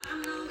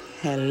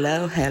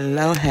Hello,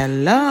 hello,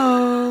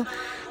 hello,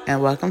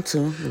 and welcome to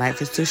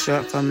Life is Too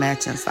Short for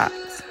Matching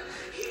Socks.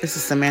 This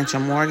is Samantha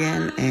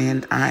Morgan,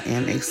 and I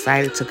am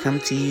excited to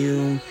come to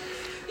you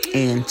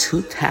in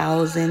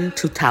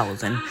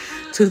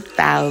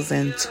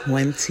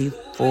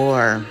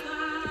 2024.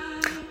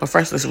 But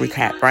first, let's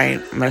recap,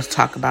 right? Let's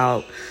talk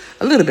about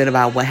a little bit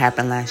about what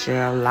happened last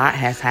year. A lot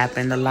has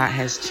happened. A lot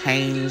has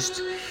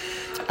changed.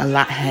 A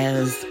lot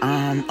has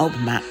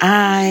opened my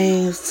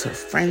eyes to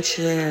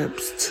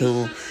friendships,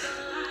 to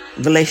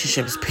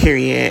relationships,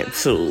 period,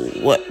 to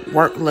what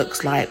work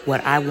looks like,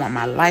 what I want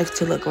my life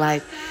to look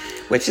like,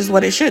 which is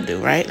what it should do,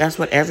 right? That's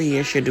what every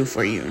year should do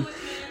for you.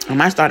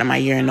 I started my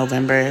year in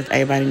November.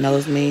 Everybody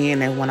knows me,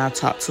 and everyone I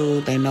talk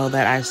to, they know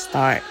that I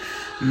start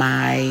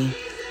my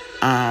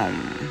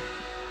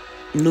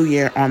new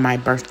year on my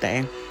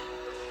birthday.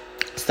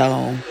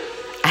 So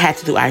I had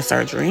to do eye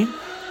surgery.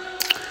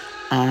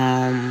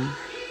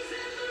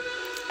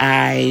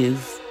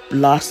 I've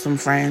lost some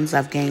friends.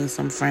 I've gained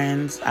some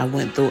friends. I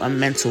went through a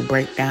mental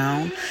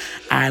breakdown.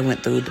 I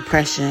went through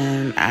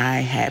depression. I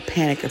had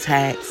panic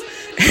attacks.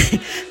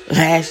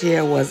 Last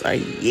year was a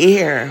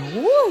year.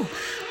 Woo!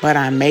 But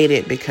I made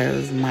it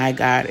because my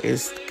God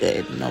is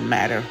good no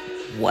matter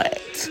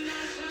what.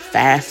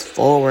 Fast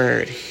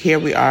forward. Here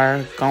we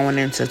are going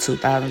into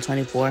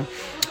 2024.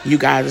 You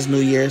guys is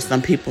New Year's.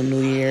 Some people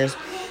New Year's.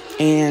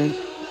 And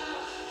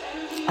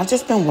I've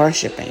just been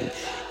worshiping.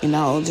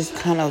 Just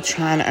kind of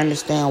trying to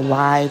understand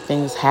why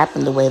things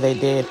happened the way they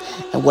did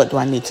and what do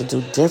I need to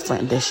do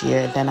different this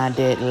year than I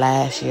did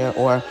last year.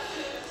 Or,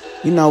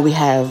 we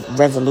have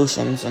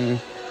resolutions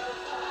and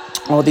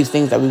all these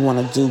things that we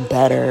want to do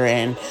better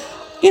and,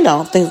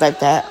 things like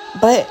that.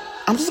 But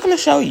I'm just going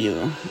to show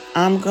you.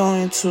 I'm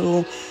going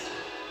to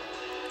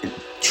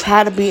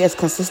try to be as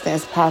consistent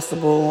as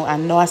possible. I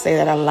know I say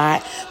that a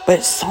lot,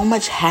 but so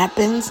much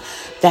happens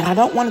that I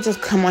don't want to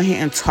just come on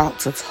here and talk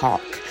to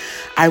talk.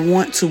 I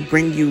want to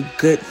bring you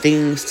good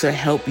things to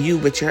help you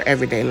with your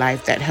everyday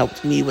life that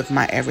helped me with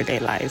my everyday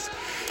life.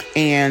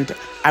 And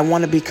I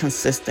want to be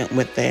consistent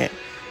with it.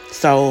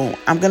 So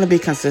I'm going to be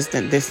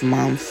consistent this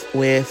month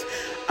with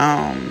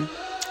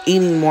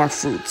eating more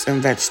fruits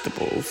and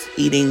vegetables,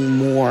 eating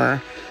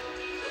more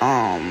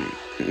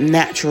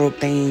natural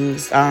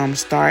things,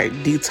 start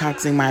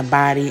detoxing my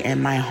body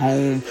and my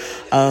home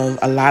of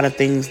a lot of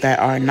things that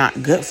are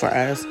not good for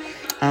us.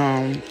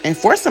 And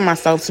forcing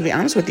myself, to be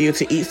honest with you,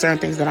 to eat certain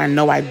things that I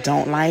know I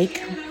don't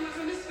like.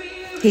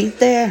 Heat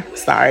there.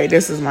 Sorry,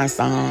 this is my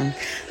song.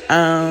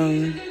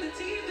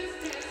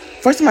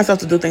 Forcing myself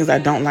to do things I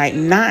don't like,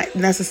 not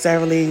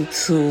necessarily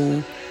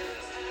to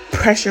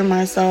pressure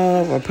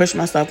myself or push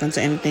myself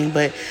into anything,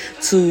 but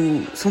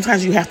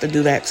sometimes you have to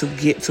do that to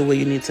get to where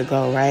you need to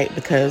go, right?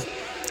 Because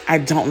I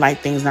don't like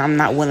things and I'm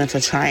not willing to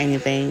try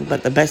anything,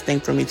 but the best thing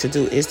for me to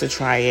do is to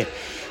try it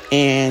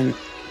and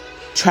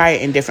try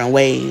it in different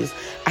ways.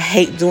 I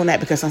hate doing that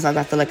because sometimes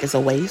I feel like it's a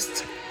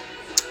waste,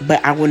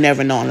 but I will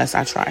never know unless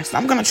I try. So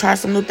I'm going to try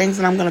some new things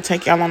and I'm going to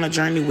take y'all on a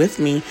journey with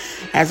me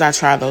as I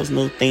try those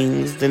new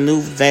things, the new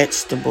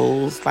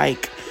vegetables.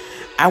 Like,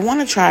 I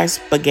want to try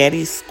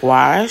spaghetti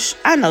squash.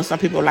 I know some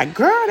people are like,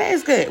 girl, that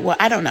is good. Well,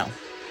 I don't know.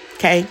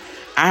 Okay.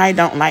 I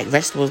don't like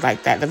vegetables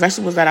like that. The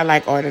vegetables that I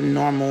like are the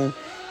normal,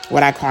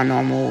 what I call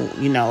normal,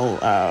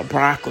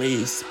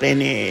 broccoli,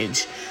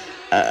 spinach,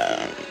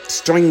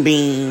 string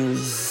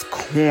beans,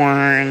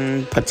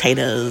 corn,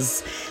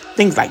 potatoes,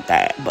 things like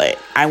that. But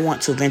I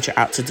want to venture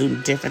out to do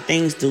different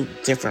things, do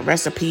different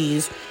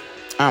recipes.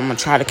 I'm going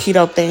to try the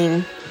keto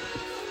thing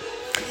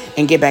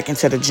and get back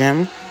into the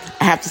gym.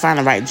 I have to find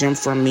the right gym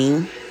for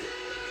me.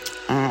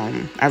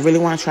 I really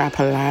want to try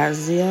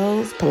Pilates,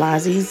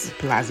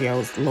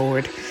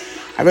 Lord.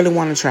 I really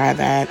want to try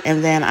that.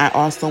 And then I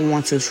also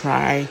want to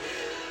try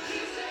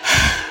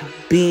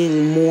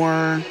being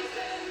more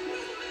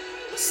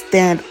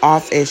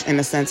standoffish in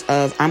the sense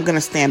of I'm going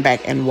to stand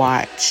back and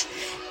watch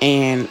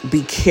and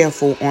be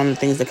careful on the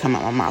things that come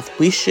out my mouth.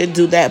 We should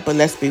do that, but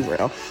let's be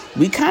real.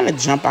 We kind of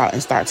jump out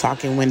and start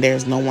talking when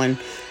there's no one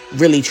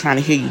really trying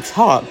to hear you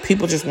talk.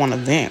 People just want to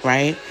vent,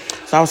 right?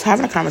 So I was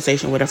having a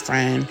conversation with a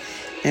friend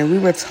and we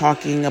were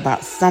talking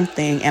about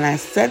something and I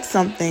said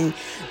something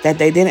that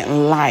they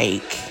didn't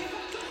like.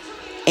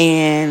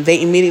 And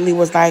they immediately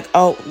was like,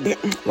 oh,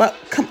 well,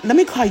 come, let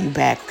me call you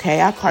back,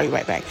 okay? I'll call you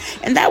right back.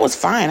 And that was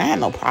fine. I had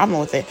no problem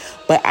with it.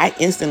 But I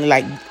instantly,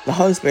 the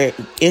Holy Spirit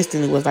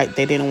instantly was like,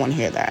 they didn't want to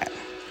hear that.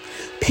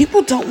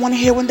 People don't want to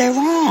hear when they're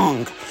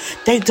wrong.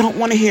 They don't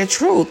want to hear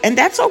truth. And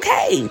that's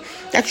okay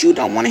that you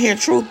don't want to hear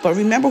truth. But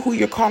remember who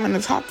you're calling to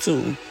talk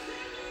to.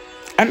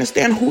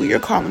 Understand who you're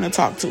calling to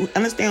talk to.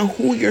 Understand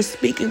who you're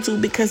speaking to,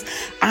 because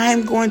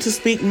I'm going to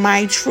speak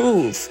my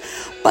truth.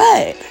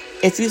 But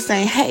if you're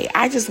saying, hey,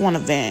 I just want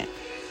to vent,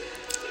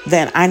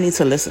 then I need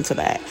to listen to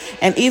that.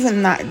 And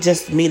even not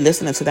just me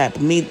listening to that,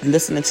 but me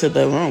listening to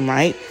the room,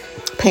 right?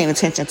 Paying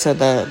attention to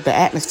the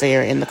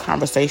atmosphere in the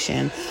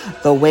conversation,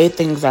 the way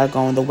things are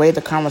going, the way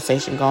the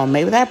conversation going.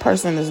 Maybe that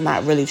person is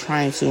not really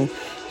trying to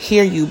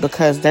hear you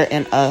because they're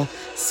in a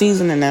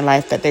season in their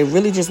life that they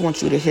really just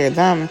want you to hear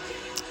them.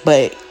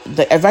 But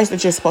the advice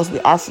that you're supposed to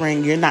be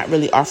offering, you're not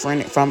really offering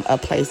it from a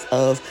place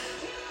of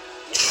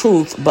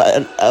truth,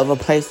 but of a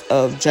place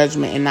of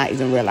judgment and not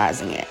even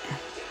realizing it.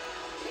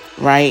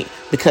 Right?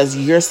 Because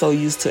you're so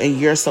used to and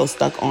you're so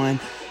stuck on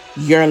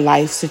your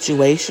life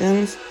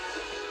situations,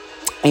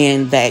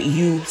 and that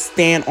you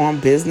stand on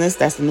business.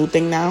 That's the new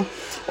thing now.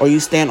 Or you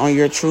stand on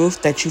your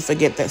truth, that you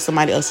forget that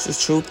somebody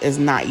else's truth is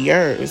not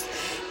yours.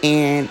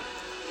 And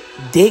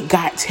did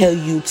God tell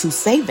you to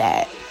say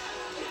that?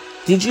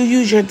 Did you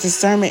use your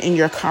discernment in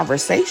your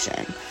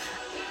conversation?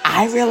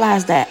 I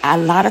realize that a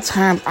lot of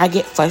times I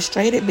get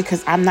frustrated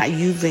because I'm not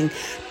using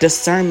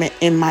discernment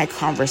in my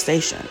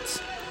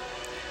conversations.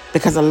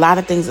 Because a lot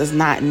of things is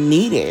not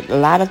needed. A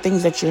lot of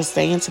things that you're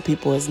saying to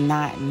people is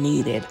not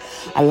needed.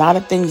 A lot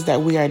of things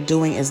that we are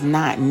doing is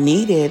not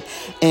needed.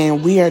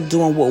 And we are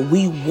doing what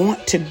we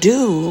want to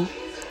do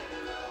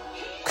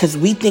because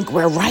we think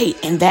we're right.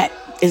 And that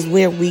is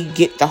where we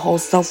get the whole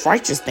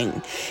self-righteous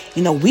thing.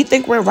 We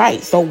think we're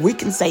right, so we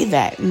can say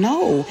that.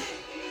 No.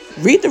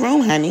 Read the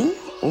room, honey.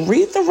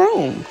 Read the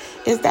room.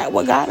 Is that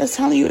what God is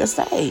telling you to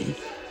say?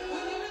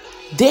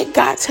 Did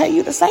God tell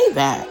you to say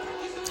that?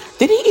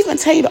 Did he even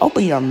tell you to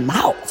open your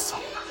mouth?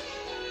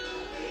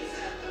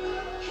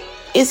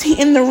 Is he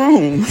in the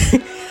room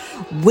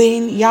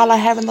when y'all are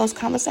having those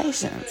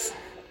conversations?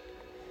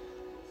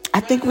 I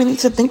think we need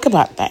to think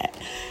about that.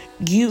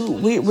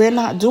 We're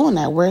not doing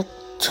that. We're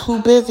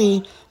too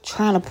busy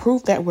trying to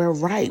prove that we're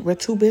right. We're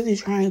too busy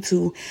trying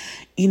to,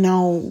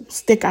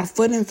 stick our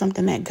foot in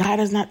something that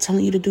God is not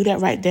telling you to do that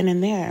right then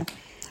and there.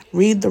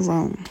 Read the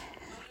room.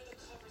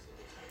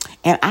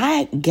 And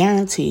I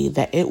guarantee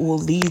that it will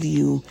leave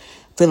you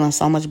feeling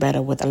so much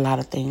better with a lot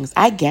of things.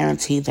 I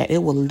guarantee that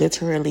it will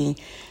literally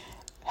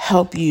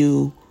help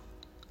you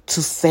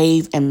to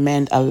save and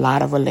mend a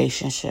lot of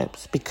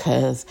relationships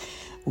because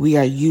we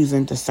are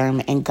using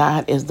discernment, and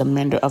God is the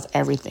mender of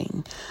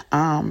everything.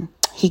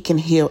 He can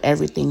heal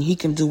everything. He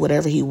can do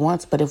whatever he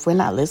wants. But if we're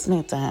not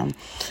listening to him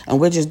and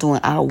we're just doing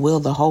our will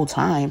the whole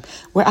time,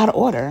 we're out of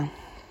order.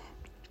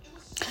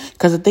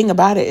 Because the thing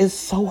about it is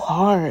so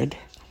hard.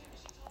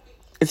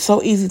 It's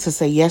so easy to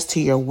say yes to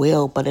your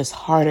will, but it's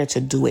harder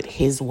to do it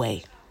his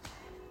way.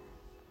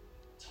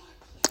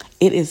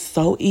 It is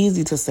so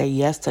easy to say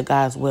yes to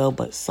God's will,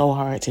 but so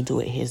hard to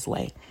do it his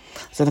way.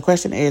 So the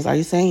question is, are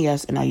you saying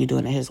yes and are you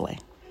doing it his way?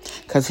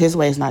 Because his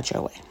way is not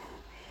your way.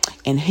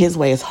 And his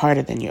way is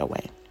harder than your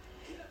way.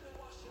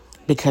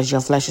 Because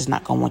your flesh is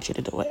not going to want you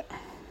to do it.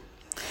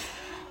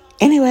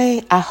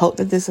 Anyway, I hope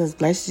that this has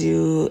blessed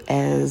you,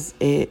 as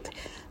it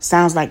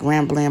sounds like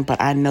rambling,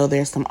 but I know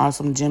there's some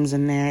awesome gems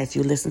in there. If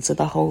you listen to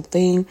the whole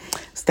thing,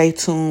 stay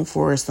tuned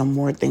for some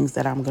more things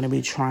that I'm going to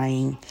be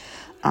trying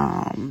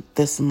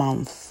this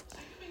month.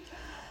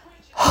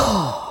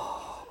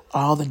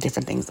 All the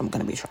different things I'm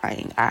going to be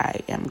trying.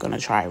 I am going to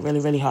try really,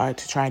 really hard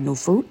to try new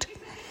fruit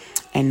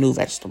and new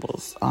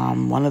vegetables.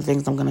 One of the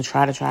things I'm going to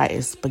try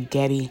is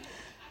spaghetti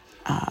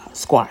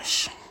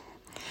squash.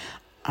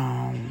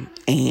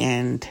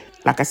 And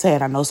like I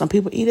said, I know some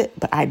people eat it,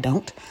 but I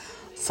don't.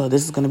 So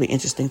this is going to be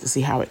interesting to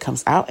see how it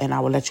comes out, and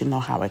I will let you know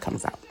how it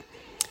comes out.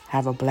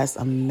 Have a blessed,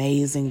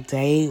 amazing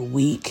day,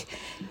 week.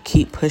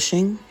 Keep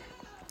pushing.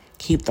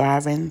 Keep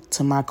thriving.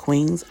 To my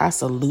queens, I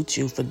salute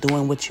you for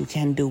doing what you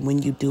can do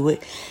when you do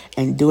it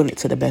and doing it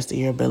to the best of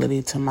your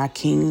ability. To my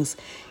kings,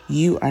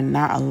 you are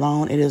not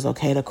alone. It is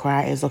okay to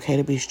cry. It's okay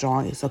to be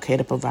strong. It's okay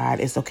to provide.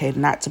 It's okay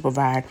not to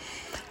provide.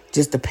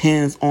 Just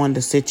depends on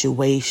the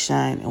situation,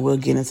 and we'll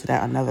get into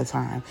that another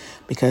time.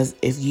 Because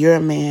if you're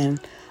a man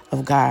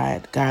of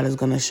God, God is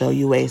going to show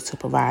you ways to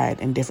provide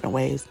in different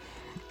ways.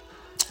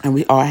 And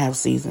we all have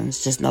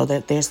seasons. Just know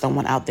that there's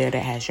someone out there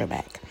that has your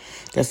back.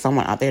 There's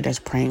someone out there that's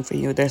praying for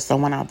you. There's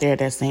someone out there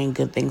that's saying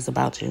good things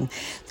about you.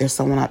 There's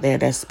someone out there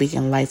that's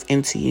speaking life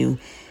into you,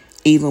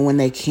 even when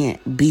they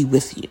can't be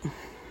with you.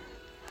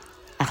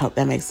 I hope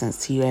that makes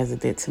sense to you as it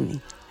did to me.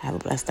 Have a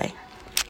blessed day.